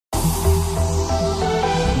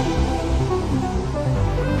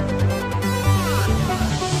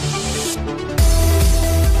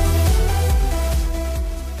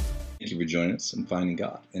join us in finding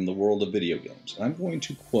God in the world of video games. I'm going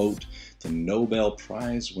to quote the Nobel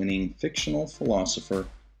Prize-winning fictional philosopher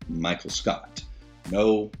Michael Scott.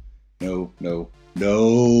 No.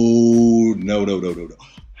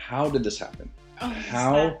 How did this happen?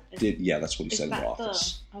 Yeah, that's what he said in the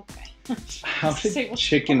office. Okay. How did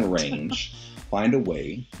Chicken Range find a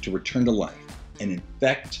way to return to life and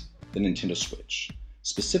infect the Nintendo Switch?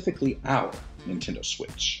 Specifically our Nintendo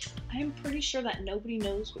Switch. I'm pretty sure that nobody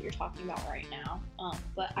knows what you're talking about right now,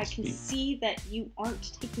 but I can see that you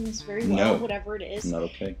aren't taking this very well, whatever it is. Not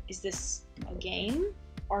okay. Is this a game?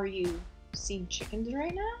 Are you seeing chickens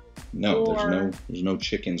right now? No, there's no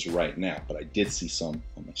chickens right now, but I did see some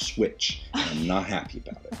on my Switch, and I'm not happy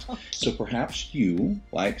about it. Okay. So perhaps you,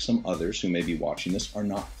 like some others who may be watching this, are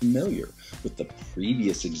not familiar with the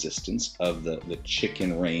previous existence of the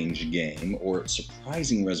Chicken Range game or its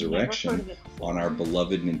surprising resurrection on our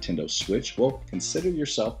beloved Nintendo Switch. Well, consider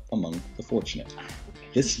yourself among the fortunate.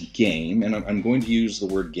 This game, and I'm going to use the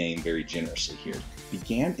word game very generously here,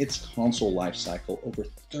 began its console life cycle over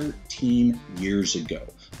 13 years ago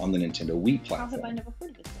on the Nintendo Wii platform. How have I never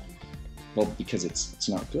heard of it then? Well, because it's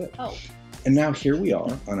not good. Oh. And now here we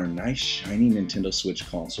are on our nice shiny Nintendo Switch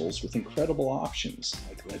consoles with incredible options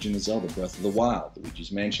like Legend of Zelda Breath of the Wild,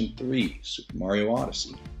 Luigi's Mansion 3, Super Mario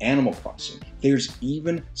Odyssey, Animal Crossing. There's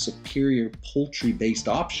even superior poultry-based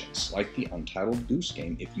options like the Untitled Goose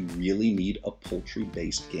Game if you really need a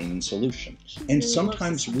poultry-based gaming solution. And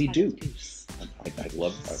sometimes we do. I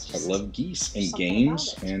love geese and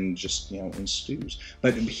games and just, in stews.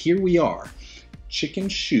 But here we are. Chicken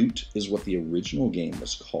Shoot is what the original game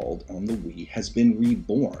was called on the Wii, has been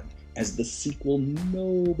reborn as the sequel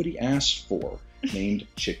nobody asked for, named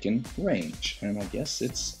Chicken Range. And I guess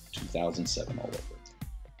it's 2007 all over.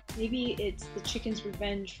 Maybe it's the chicken's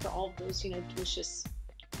revenge for all of those, delicious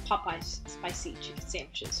Popeyes spicy chicken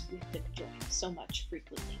sandwiches we've been enjoying so much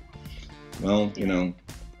frequently. Well,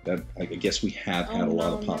 that I guess we have had a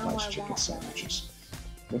lot of Popeyes chicken sandwiches.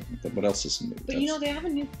 What else is new? But they have a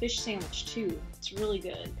new fish sandwich too. It's really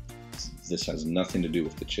good. This has nothing to do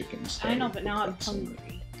with the chickens. I know, but now I'm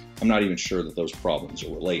hungry. I'm not even sure that those problems are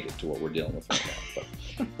related to what we're dealing with right now.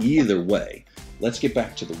 But either way, let's get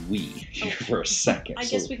back to the Wii here for a second. I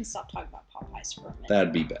guess we can stop talking about Popeyes for a minute.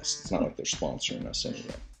 That'd be best. It's not like they're sponsoring us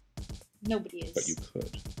anyway. Nobody is. But you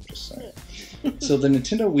could, just saying. So the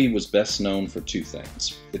Nintendo Wii was best known for two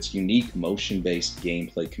things. Its unique motion-based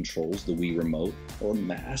gameplay controls, the Wii Remote, were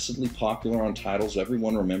massively popular on titles.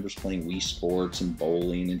 Everyone remembers playing Wii Sports and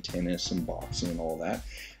bowling and tennis and boxing and all that.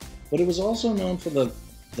 But it was also known for the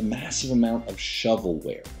massive amount of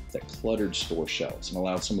shovelware that cluttered store shelves and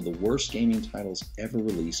allowed some of the worst gaming titles ever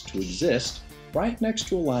released to exist right next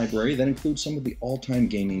to a library that includes some of the all-time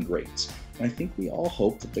gaming greats. And I think we all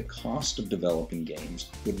hope that the cost of developing games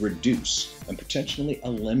would reduce and potentially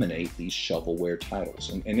eliminate these shovelware titles.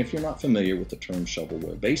 And if you're not familiar with the term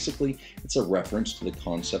shovelware, basically it's a reference to the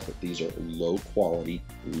concept that these are low-quality,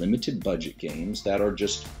 limited-budget games that are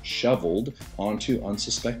just shoveled onto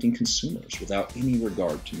unsuspecting consumers without any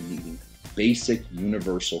regard to meeting basic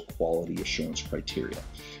universal quality assurance criteria.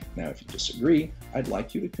 Now, if you disagree, I'd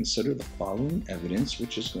like you to consider the following evidence,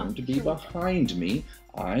 which is going to be behind me.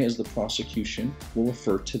 I, as the prosecution, will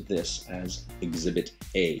refer to this as Exhibit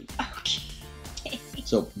A. Okay.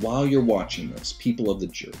 So while you're watching this, people of the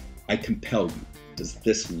jury, I compel you, does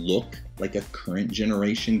this look like a current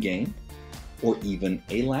generation game? Or even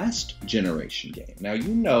a last generation game? Now,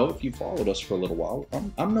 if you followed us for a little while,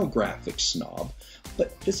 I'm no graphics snob,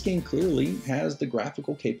 but this game clearly has the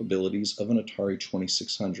graphical capabilities of an Atari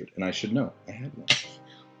 2600, and I should know, I had one.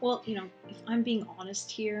 Well, if I'm being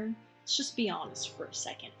honest here, let's just be honest for a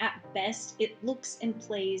second. At best, it looks and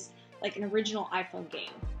plays like an original iPhone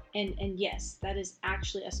game. And yes, that is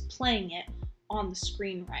actually us playing it on the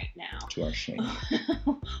screen right now. To our shame.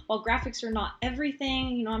 While graphics are not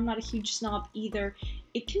everything, I'm not a huge snob either,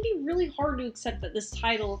 it can be really hard to accept that this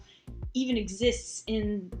title even exists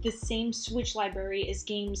in the same Switch library as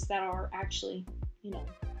games that are actually,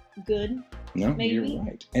 good. No, maybe. You're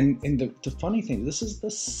right. And the funny thing, this is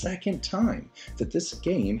the second time that this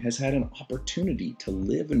game has had an opportunity to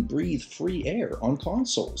live and breathe free air on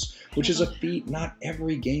consoles, which is a feat not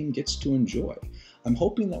every game gets to enjoy. I'm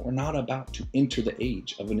hoping that we're not about to enter the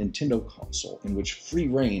age of a Nintendo console in which free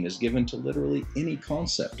reign is given to literally any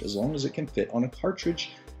concept as long as it can fit on a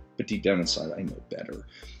cartridge, but deep down inside I know better.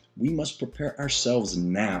 We must prepare ourselves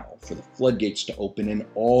now for the floodgates to open in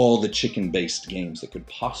all the chicken-based games that could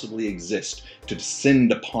possibly exist to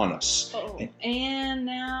descend upon us. And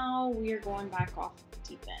now we are going back off the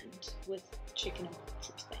deep end with chicken and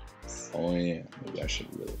poultry things. Oh yeah, maybe I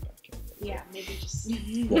should really back in. Yeah, maybe just...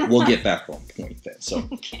 We'll get back on point then. So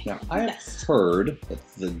Okay. now I have heard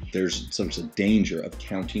that there's such a danger of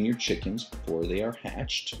counting your chickens before they are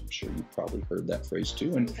hatched. I'm sure you've probably heard that phrase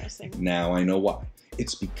too, and now I know why.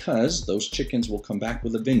 It's because those chickens will come back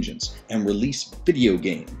with a vengeance and release video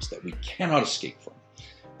games that we cannot escape from.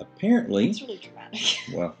 Apparently... It's really dramatic.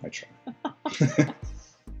 Well, I try.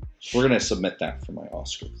 We're going to submit that for my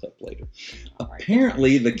Oscar clip later.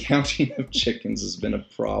 Apparently, the counting of chickens has been a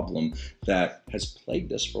problem that has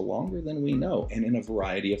plagued us for longer than we know, and in a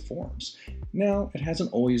variety of forms. Now, it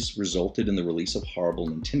hasn't always resulted in the release of horrible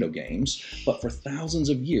Nintendo games, but for thousands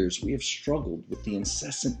of years, we have struggled with the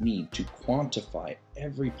incessant need to quantify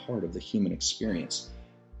every part of the human experience,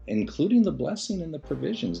 including the blessing and the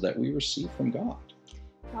provisions that we receive from God.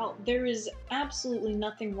 Well, there is absolutely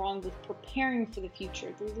nothing wrong with preparing for the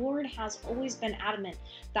future. The Lord has always been adamant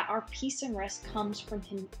that our peace and rest comes from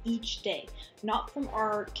Him each day, not from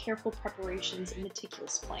our careful preparations and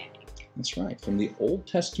meticulous planning. That's right. From the Old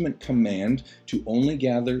Testament command to only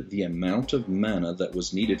gather the amount of manna that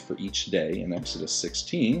was needed for each day in Exodus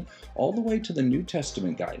 16, all the way to the New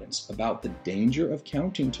Testament guidance about the danger of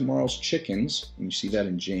counting tomorrow's chickens. And you see that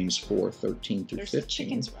in James 4:13 through 15. There's a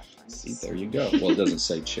chickens reference. See, there you go. Well, it doesn't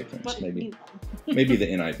say chickens. But, maybe the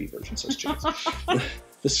NIV version says chickens.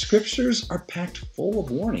 The scriptures are packed full of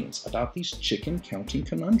warnings about these chicken counting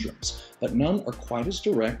conundrums, but none are quite as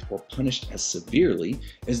direct or punished as severely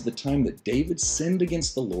as the time that David sinned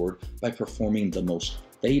against the Lord by performing the most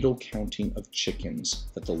fatal counting of chickens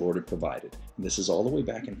that the Lord had provided. And this is all the way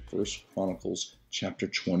back in 1 Chronicles chapter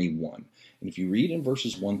 21. And if you read in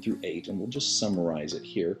verses 1 through 8, and we'll just summarize it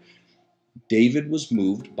here, David was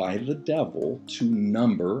moved by the devil to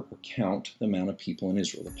number or count the amount of people in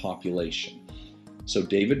Israel, the population. So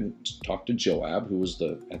David talked to Joab, who was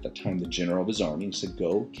at the time the general of his army. He said,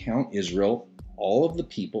 "Go count Israel, all of the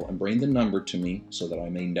people, and bring the number to me so that I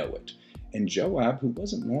may know it." And Joab, who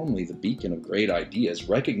wasn't normally the beacon of great ideas,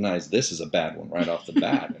 recognized this as a bad one right off the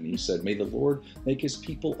bat. And he said, "May the Lord make his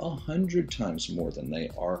people 100 times more than they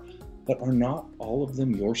are. But are not all of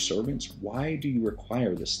them your servants? Why do you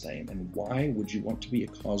require this thing? And why would you want to be a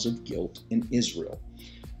cause of guilt in Israel?"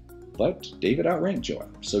 But David outranked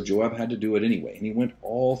Joab, so Joab had to do it anyway. And he went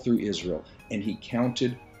all through Israel, and he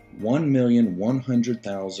counted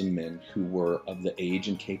 1,100,000 men who were of the age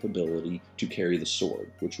and capability to carry the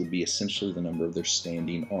sword, which would be essentially the number of their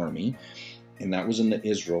standing army. And that was in the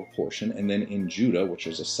Israel portion. And then in Judah, which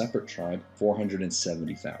was a separate tribe,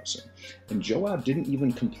 470,000. And Joab didn't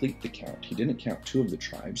even complete the count. He didn't count two of the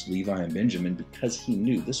tribes, Levi and Benjamin, because he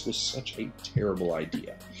knew this was such a terrible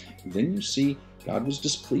idea. And then you see God was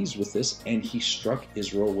displeased with this, and he struck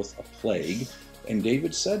Israel with a plague. And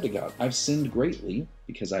David said to God, "I've sinned greatly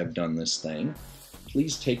because I've done this thing.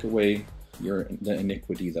 Please take away the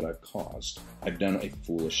iniquity that I've caused. I've done a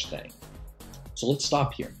foolish thing." So let's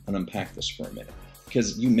stop here and unpack this for a minute,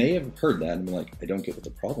 because you may have heard that and be like, "I don't get what the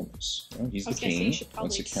problem is. You know, he's the king,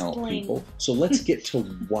 wants to count people." So let's get to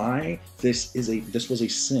why this was a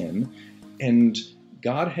sin. And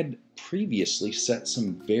God had previously set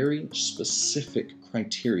some very specific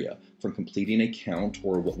criteria for completing a count,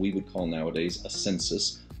 or what we would call nowadays a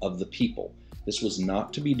census of the people. This was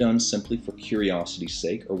not to be done simply for curiosity's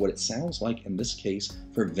sake, or what it sounds like in this case,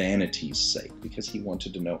 for vanity's sake, because he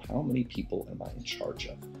wanted to know, how many people am I in charge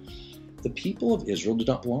of? The people of Israel did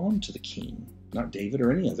not belong to the king, not David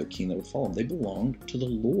or any other king that would follow him. They belonged to the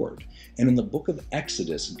Lord. And in the book of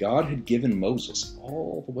Exodus, God had given Moses,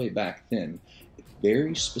 all the way back then,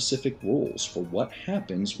 very specific rules for what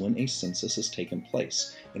happens when a census has taken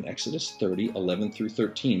place. In Exodus 30, 11 through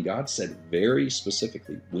 13, God said very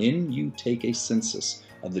specifically, when you take a census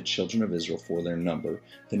of the children of Israel for their number,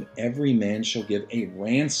 then every man shall give a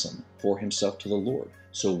ransom for himself to the Lord.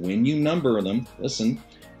 So when you number them, listen,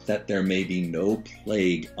 that there may be no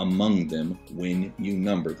plague among them when you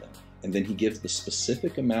number them. And then he gives the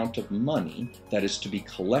specific amount of money that is to be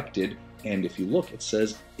collected. And if you look, it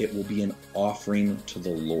says it will be an offering to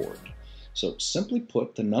the Lord. So simply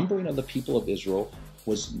put, the numbering of the people of Israel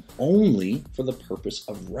was only for the purpose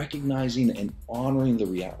of recognizing and honoring the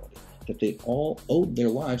reality that they all owed their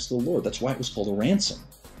lives to the Lord. That's why it was called a ransom.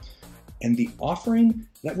 And the offering,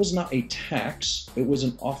 that was not a tax. It was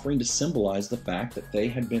an offering to symbolize the fact that they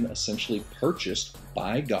had been essentially purchased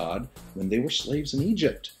by God when they were slaves in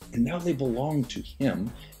Egypt. And now they belonged to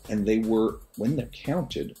him. And they were, when they're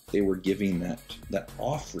counted, they were giving that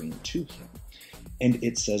offering to him. And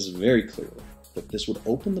it says very clearly that this would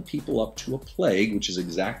open the people up to a plague, which is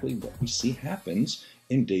exactly what we see happens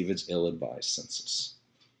in David's ill-advised census.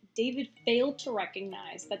 David failed to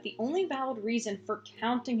recognize that the only valid reason for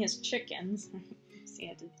counting his chickens,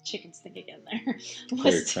 Yeah, the chickens thing again there.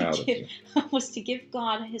 Very proud of you. Was to give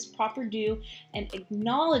God his proper due and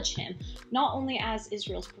acknowledge him, not only as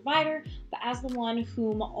Israel's provider, but as the one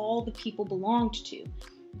whom all the people belonged to.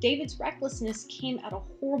 David's recklessness came at a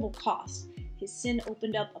horrible cost. His sin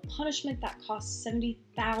opened up a punishment that cost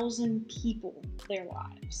 70,000 people their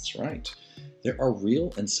lives. That's right. There are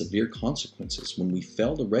real and severe consequences when we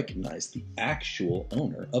fail to recognize the actual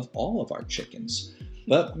owner of all of our chickens.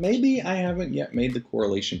 But maybe I haven't yet made the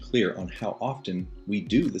correlation clear on how often we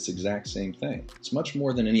do this exact same thing. It's much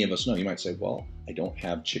more than any of us know. You might say, well, I don't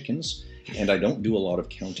have chickens and I don't do a lot of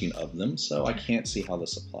counting of them, so I can't see how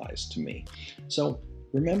this applies to me. So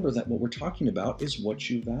remember that what we're talking about is what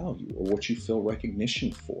you value or what you feel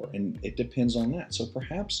recognition for, and it depends on that. So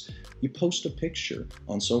perhaps you post a picture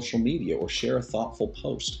on social media or share a thoughtful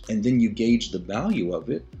post, and then you gauge the value of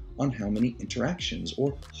it on how many interactions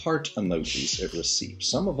or heart emojis it receives.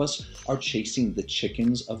 Some of us are chasing the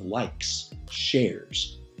chickens of likes,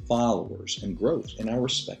 shares, followers, and growth in our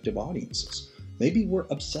respective audiences. Maybe we're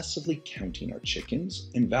obsessively counting our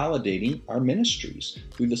chickens and validating our ministries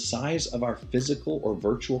through the size of our physical or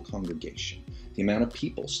virtual congregation, the amount of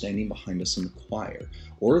people standing behind us in the choir,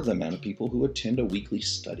 or the amount of people who attend a weekly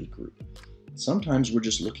study group. Sometimes we're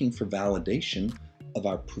just looking for validation of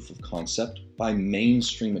our proof of concept by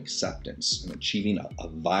mainstream acceptance and achieving a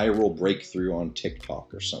viral breakthrough on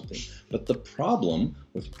TikTok or something. But the problem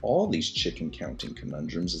with all these chicken counting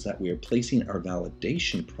conundrums is that we are placing our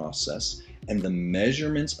validation process and the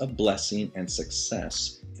measurements of blessing and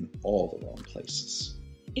success in all the wrong places.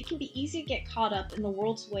 It can be easy to get caught up in the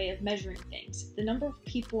world's way of measuring things. The number of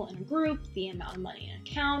people in a group, the amount of money in an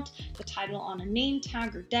account, the title on a name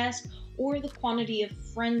tag or desk, or the quantity of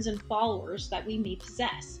friends and followers that we may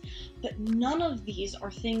possess. But none of these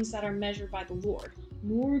are things that are measured by the Lord,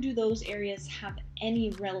 nor do those areas have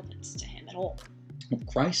any relevance to him at all.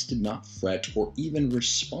 Christ did not fret or even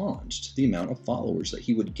respond to the amount of followers that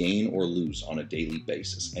he would gain or lose on a daily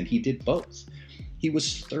basis, and he did both. He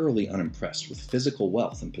was thoroughly unimpressed with physical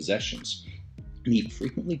wealth and possessions, and he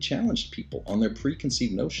frequently challenged people on their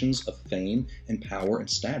preconceived notions of fame and power and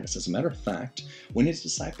status. As a matter of fact, when his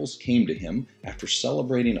disciples came to him after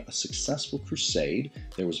celebrating a successful crusade,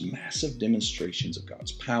 there was massive demonstrations of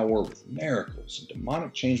God's power with miracles and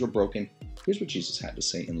demonic chains were broken. Here's what Jesus had to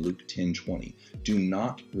say in Luke 10:20. Do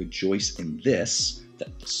not rejoice in this,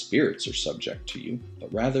 that the spirits are subject to you,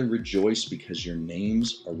 but rather rejoice because your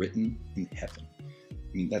names are written in heaven.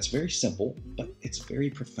 I mean, that's very simple, but it's very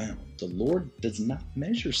profound. The Lord does not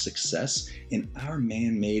measure success in our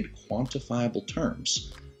man-made quantifiable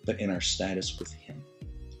terms, but in our status with him.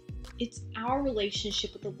 It's our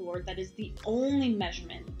relationship with the Lord that is the only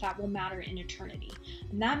measurement that will matter in eternity.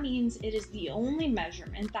 And that means it is the only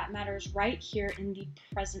measurement that matters right here in the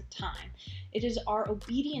present time. It is our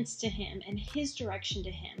obedience to him and his direction to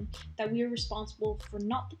him that we are responsible for,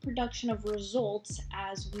 not the production of results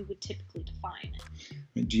as we would typically define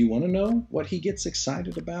it. Do you want to know what he gets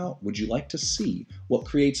excited about? Would you like to see what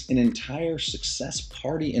creates an entire success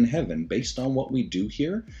party in heaven based on what we do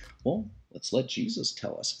here? Well, let's let Jesus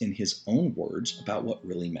tell us in his own words about what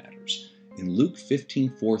really matters. In Luke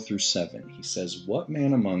 15:4-7, he says, "What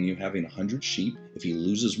man among you having 100 sheep, if he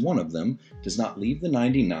loses one of them, does not leave the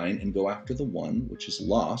 99 and go after the one which is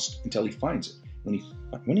lost until he finds it?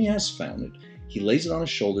 When he has found it, he lays it on his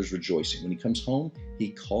shoulders rejoicing. When he comes home,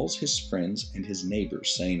 he calls his friends and his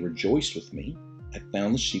neighbors, saying, 'Rejoice with me, I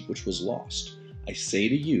found the sheep which was lost.' I say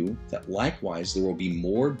to you that likewise there will be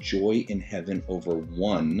more joy in heaven over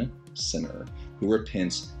one sinner who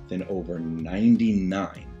repents than over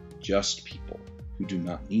 99 just people who do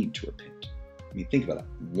not need to repent." I mean, think about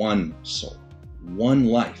that. One soul, one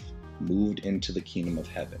life moved into the kingdom of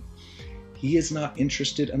heaven. He is not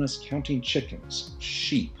interested in us counting chickens,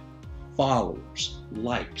 sheep, followers,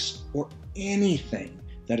 likes, or anything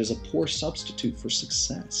that is a poor substitute for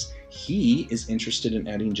success. He is interested in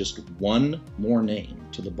adding just one more name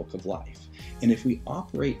to the book of life. And if we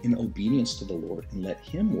operate in obedience to the Lord and let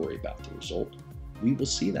him worry about the result, we will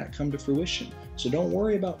see that come to fruition. So don't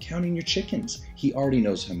worry about counting your chickens. He already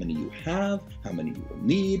knows how many you have, how many you will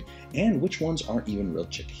need, and which ones aren't even real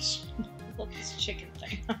chickens. I love this chicken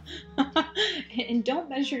thing. And don't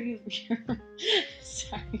measure your...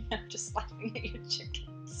 Sorry, I'm just laughing at your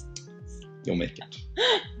chickens. You'll make it.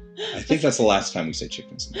 I think that's the last time we say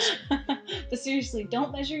chickens in this one. But seriously,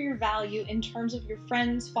 don't measure your value in terms of your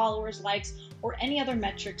friends, followers, likes, or any other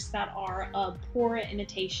metrics that are a poor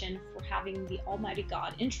imitation for having the Almighty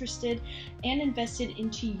God interested and invested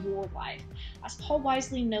into your life. As Paul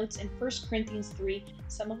wisely notes in 1 Corinthians 3,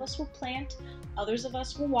 some of us will plant, others of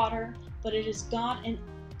us will water, but it is God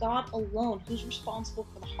God alone who's responsible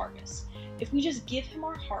for the harvest. If we just give him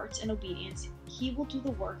our hearts and obedience, he will do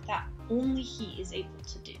the work that only he is able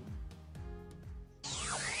to do.